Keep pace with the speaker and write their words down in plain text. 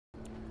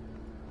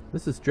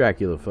This is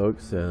Dracula,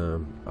 folks.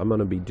 I'm going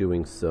to be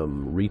doing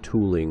some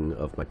retooling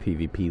of my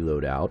PvP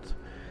loadout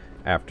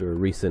after a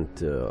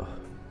recent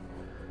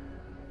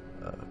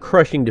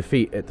crushing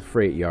defeat at the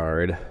freight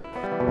yard.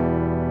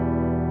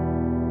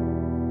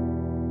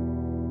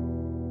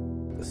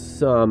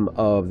 Some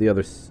of the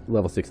other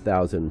level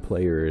 6000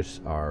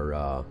 players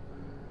are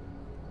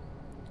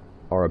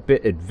a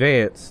bit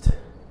advanced.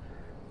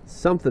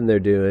 Something they're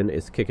doing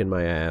is kicking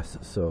my ass,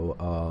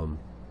 so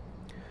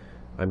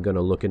I'm going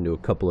to look into a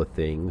couple of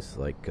things,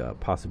 like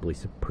possibly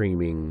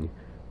supreming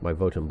my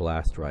Votan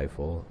Blast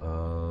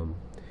Rifle.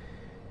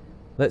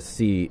 Let's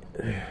see.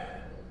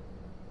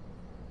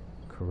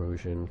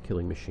 Corrosion,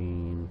 Killing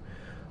Machine.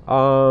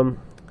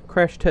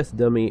 Crash Test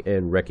Dummy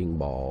and Wrecking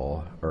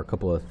Ball are a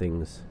couple of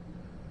things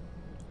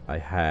I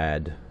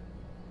had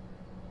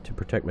to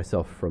protect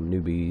myself from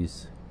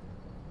newbies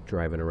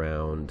driving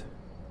around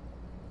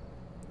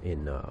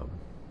in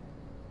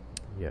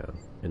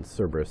in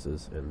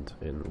Cerberuses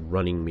and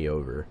running me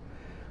over.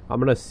 I'm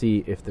gonna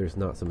see if there's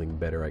not something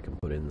better I can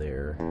put in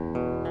there.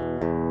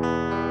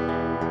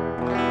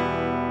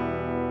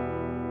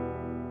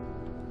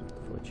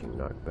 Flinching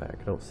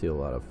knockback. I don't see a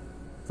lot of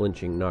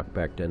flinching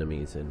knockback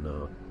enemies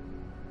in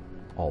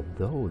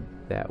although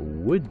that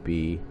would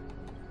be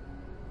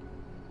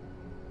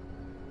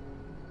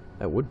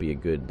a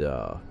good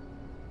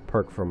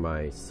perk for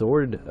my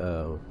sword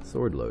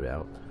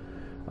loadout.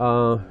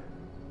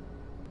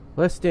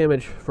 Less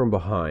damage from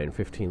behind,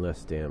 15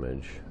 less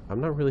damage.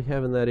 I'm not really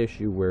having that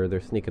issue where they're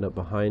sneaking up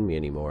behind me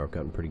anymore. I've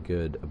gotten pretty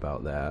good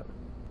about that.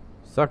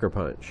 Sucker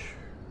Punch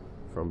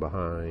from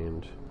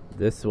behind.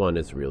 This one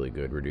is really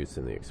good,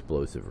 reducing the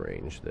explosive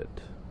range that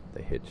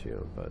they hit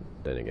you, but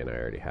then again I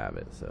already have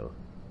it, so.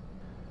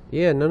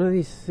 Yeah, none of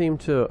these seem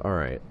to...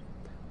 Alright.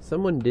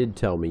 Someone did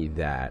tell me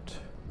that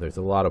there's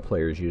a lot of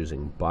players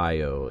using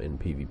bio in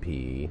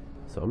PvP,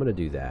 so I'm going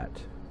to do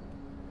that.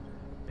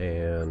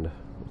 And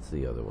what's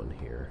the other one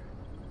here?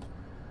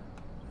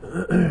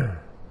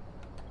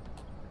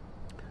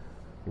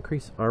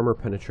 Increase armor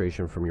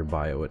penetration from your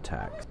bio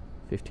attacks.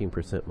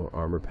 15% more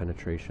armor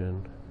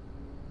penetration.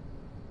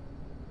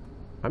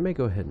 I may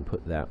go ahead and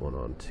put that one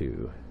on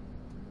too,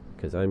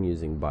 because I'm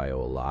using bio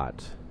a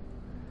lot.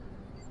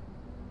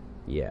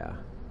 Yeah.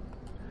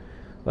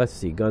 Let's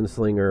see.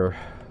 Gunslinger,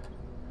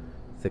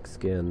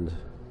 thick-skinned,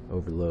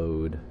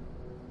 overload,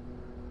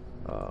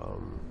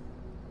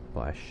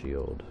 blast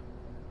shield,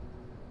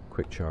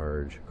 quick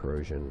charge,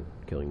 corrosion,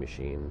 killing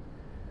machine.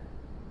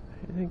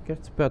 I think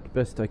that's about the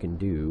best I can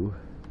do.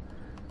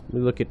 Let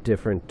me look at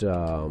different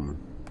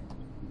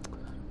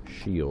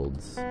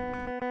shields.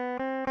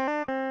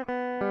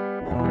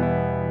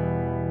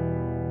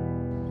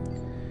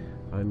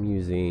 I'm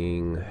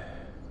using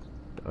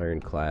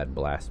ironclad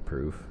blast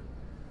proof.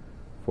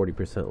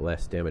 40%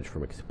 less damage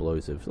from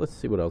explosives. Let's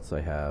see what else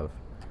I have.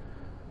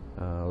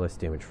 Less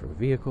damage from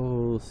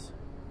vehicles.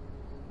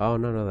 Oh,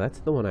 no, that's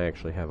the one I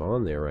actually have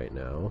on there right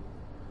now.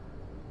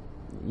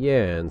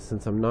 Yeah, and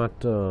since I'm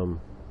not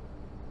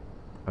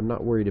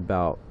worried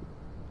about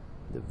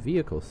the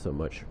vehicle so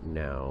much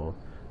now,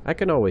 I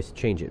can always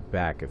change it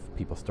back if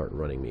people start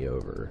running me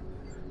over.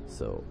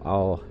 So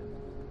I'm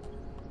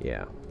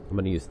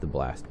gonna use the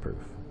blast proof.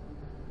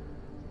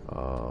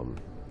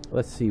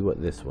 Let's see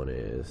what this one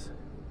is.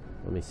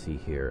 Let me see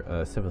here.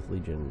 7th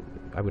Legion.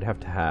 I would have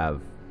to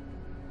have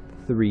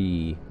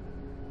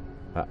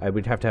I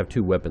would have to have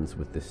 2 weapons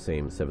with this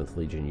same 7th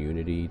Legion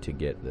unity to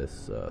get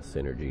this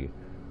synergy.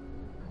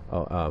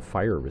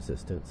 Fire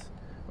resistance.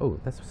 Oh,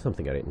 that's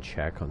something I didn't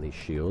check on these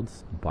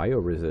shields. Bio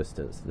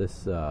resistance.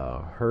 This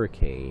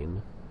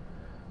hurricane,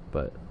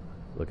 but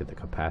look at the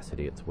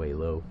capacity, it's way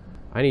low.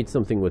 I need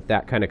something with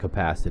that kind of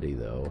capacity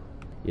though.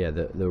 Yeah,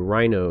 the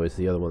Rhino is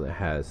the other one that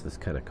has this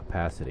kind of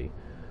capacity.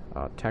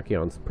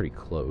 Tachyon's pretty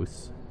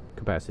close.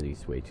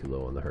 Capacity's way too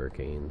low on the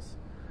hurricanes.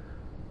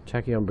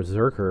 Tachyon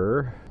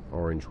Berserker,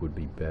 orange would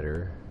be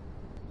better.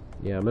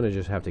 Yeah, I'm gonna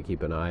just have to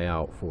keep an eye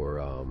out for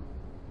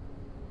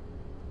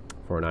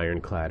an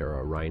ironclad or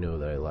a Rhino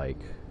that I like.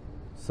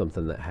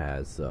 Something that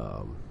has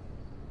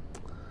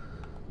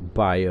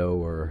bio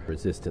or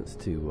resistance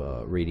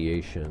to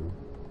radiation.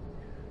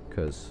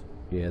 Because,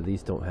 yeah,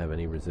 these don't have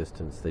any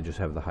resistance. They just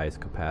have the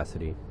highest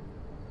capacity.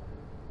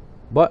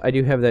 But I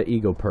do have that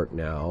ego perk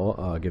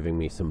now, giving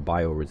me some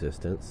bio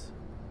resistance.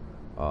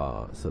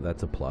 So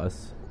that's a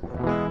plus.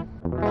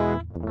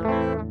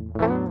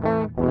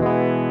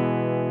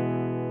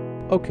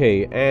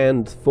 Okay,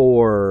 and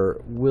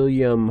for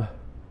William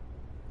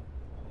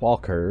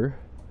Walker,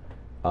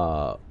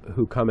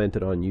 who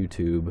commented on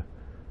YouTube,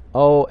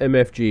 "Oh,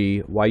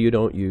 MFG, why you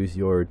don't use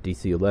your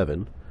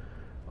DC-11?"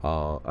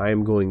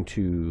 I'm going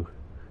to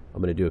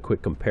do a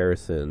quick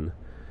comparison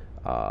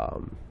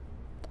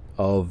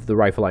of the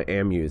rifle I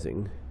am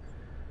using,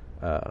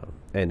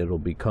 and it'll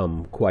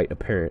become quite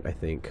apparent, I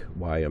think,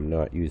 why I'm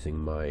not using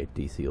my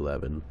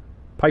DC-11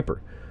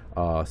 Piper.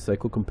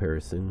 Cycle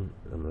comparison.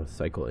 I'm going to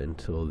cycle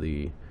until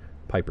the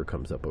Piper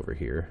comes up over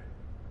here.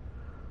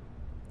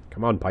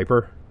 Come on,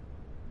 Piper.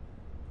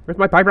 Where's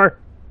my Piper?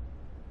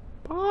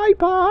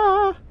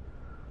 Piper!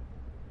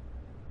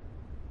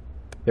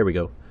 There we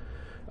go.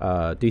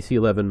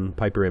 DC-11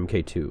 Piker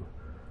MKII.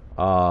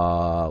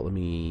 All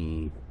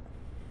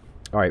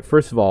right.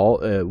 First of all,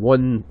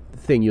 one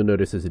thing you'll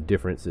notice as a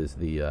difference is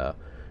the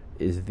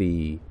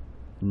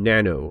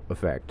nano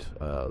effect.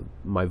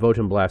 My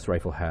Votan Blast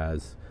Rifle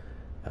has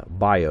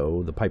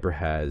bio. The Piper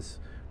has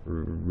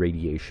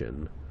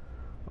radiation.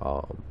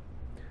 A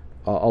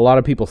lot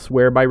of people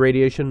swear by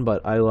radiation,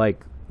 but I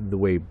like the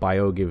way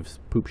bio gives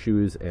poop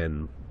shoes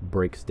and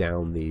breaks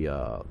down the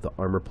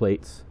armor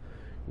plates,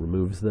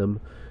 removes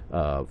them.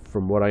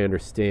 From what I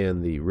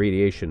understand, the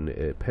radiation,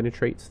 it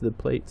penetrates the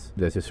plates.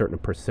 There's a certain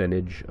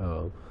percentage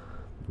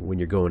when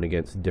you're going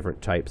against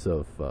different types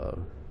of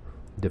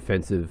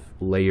defensive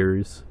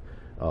layers.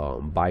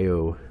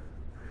 Bio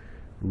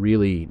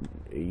really,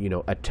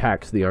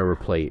 attacks the armor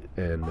plate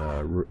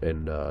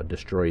and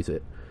destroys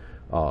it.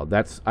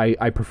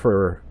 I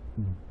prefer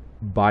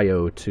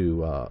bio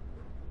to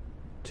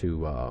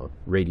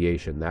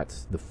radiation.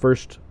 That's the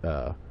first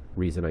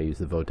reason I use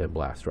the Votan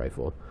Blast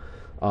Rifle.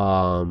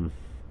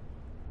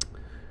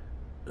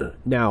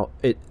 Now,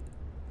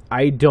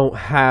 I don't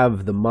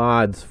have the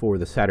mods for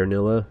the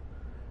Saturnilla.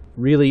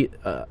 Really,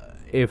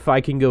 if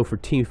I can go for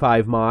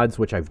T5 mods,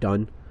 which I've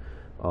done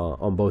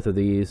on both of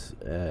these,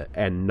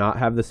 and not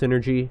have the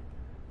synergy,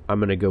 I'm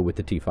going to go with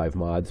the T5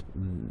 mods.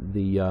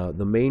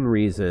 The main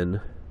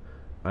reason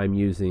I'm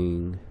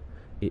using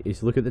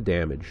is look at the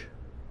damage.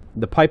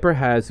 The Piper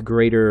has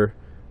greater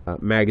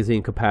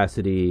magazine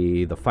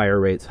capacity, the fire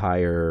rate's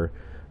higher,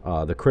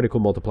 the critical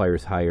multiplier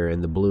is higher,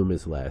 and the bloom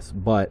is less.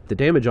 But the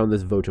damage on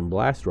this Votan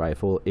Blast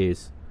Rifle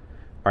is,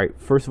 alright,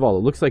 first of all,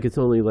 it looks like it's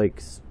only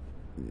like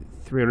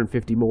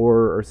 350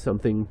 more or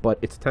something, but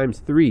it's times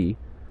 3,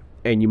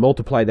 and you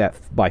multiply that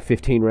by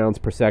 15 rounds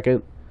per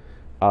second.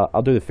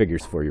 I'll do the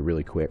figures for you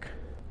really quick.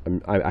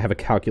 I have a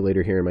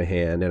calculator here in my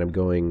hand, and I'm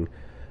going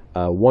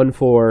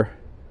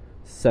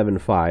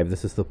 1475,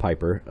 this is the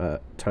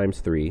Piper, times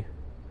 3,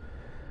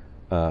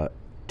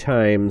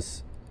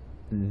 times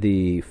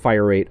the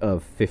fire rate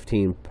of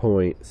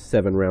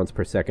 15.7 rounds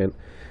per second.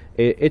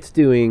 It's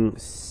doing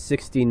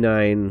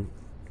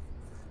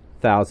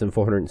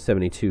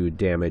 69,472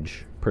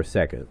 damage per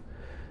second.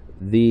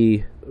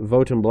 The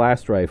Votan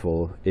Blast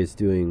Rifle is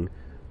doing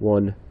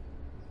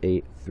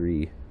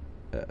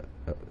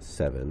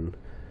 1837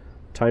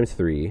 times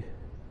 3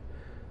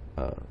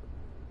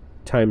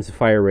 times the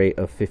fire rate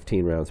of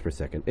 15 rounds per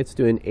second. It's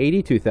doing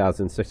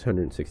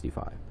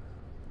 82,665.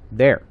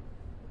 There.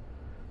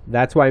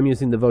 That's why I'm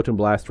using the Votan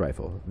Blast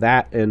Rifle.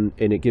 That, and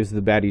it gives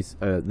the baddies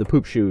the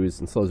poop shoes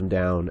and slows them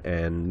down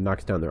and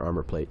knocks down their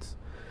armor plates.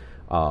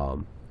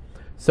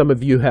 Some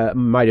of you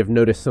might have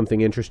noticed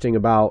something interesting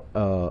about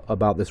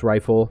this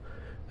rifle.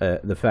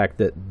 The fact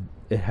that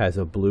it has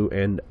a blue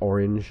and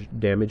orange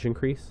damage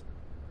increase.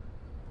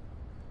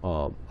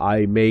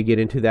 I may get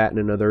into that in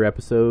another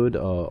episode,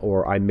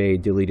 or I may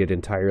delete it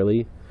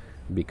entirely,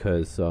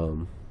 because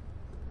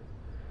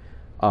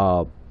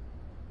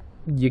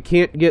you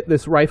can't get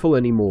this rifle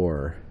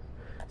anymore.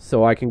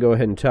 So I can go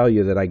ahead and tell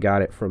you that I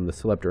got it from the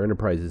Seleptor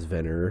Enterprises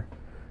vendor,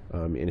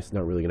 and it's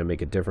not really going to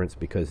make a difference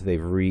because they've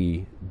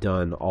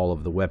redone all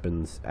of the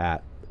weapons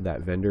at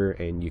that vendor,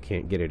 and you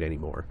can't get it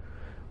anymore.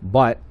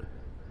 But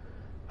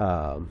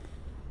I'm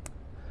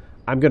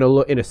going to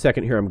look in a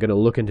second here. I'm going to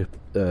look into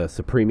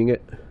supreming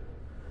it.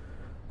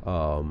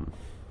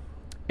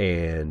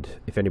 And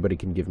if anybody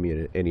can give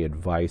me any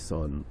advice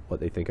on what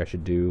they think I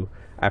should do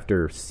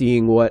after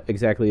seeing what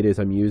exactly it is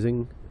I'm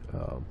using,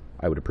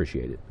 I would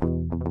appreciate it.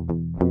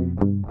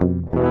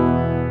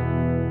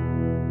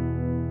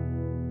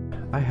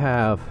 I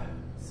have,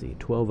 let's see,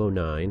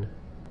 1209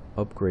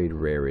 upgrade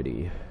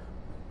rarity.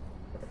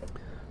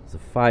 It's a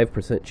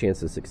 5%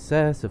 chance of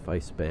success if I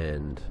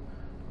spend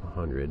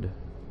 100.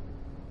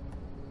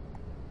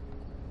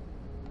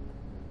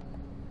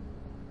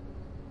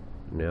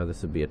 Now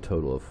this would be a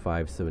total of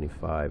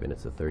 575, and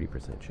it's a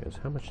 30% chance.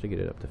 How much to get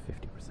it up to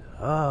 50%?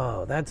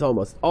 Oh, that's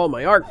almost all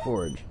my Arc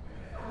Forge.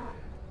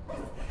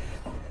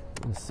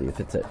 Let's see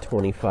if it's at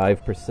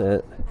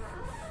 25%.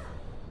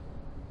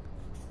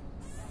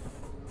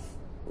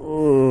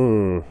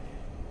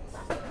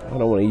 I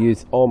don't want to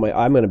use all my...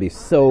 I'm going to be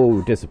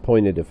so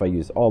disappointed if I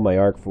use all my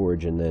Arc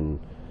Forge and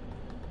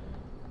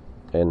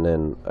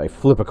then I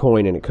flip a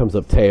coin and it comes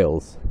up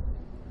tails.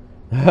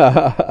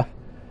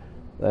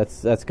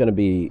 That's going to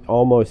be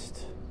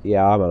almost...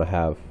 Yeah, I'm going to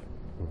have...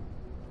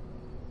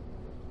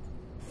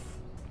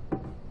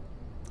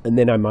 And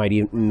then I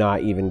might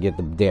not even get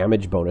the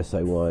damage bonus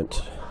I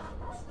want.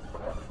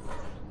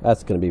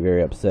 That's going to be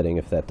very upsetting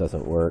if that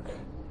doesn't work.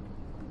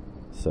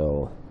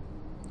 So,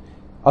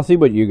 I'll see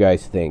what you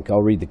guys think.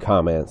 I'll read the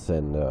comments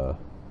and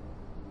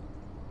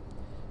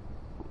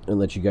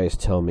let you guys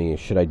tell me,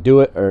 should I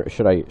do it, or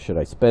should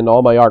I spend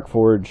all my Arc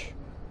Forge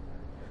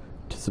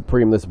to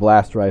supreme this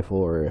blast rifle,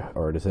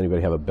 or does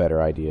anybody have a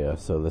better idea?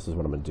 So this is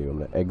what I'm going to do. I'm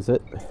going to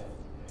exit.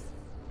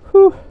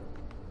 Whew.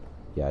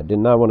 Yeah, I did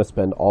not want to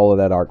spend all of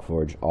that Arc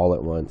Forge all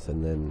at once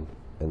and then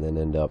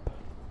end up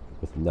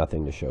with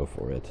nothing to show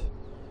for it.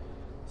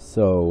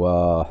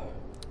 So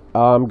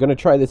I'm gonna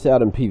try this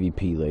out in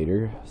PvP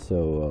later.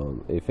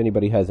 So if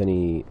anybody has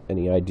any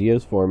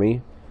ideas for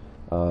me,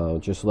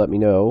 just let me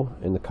know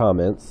in the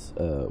comments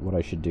what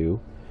I should do,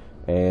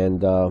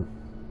 and I'll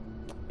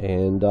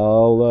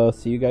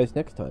see you guys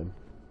next time.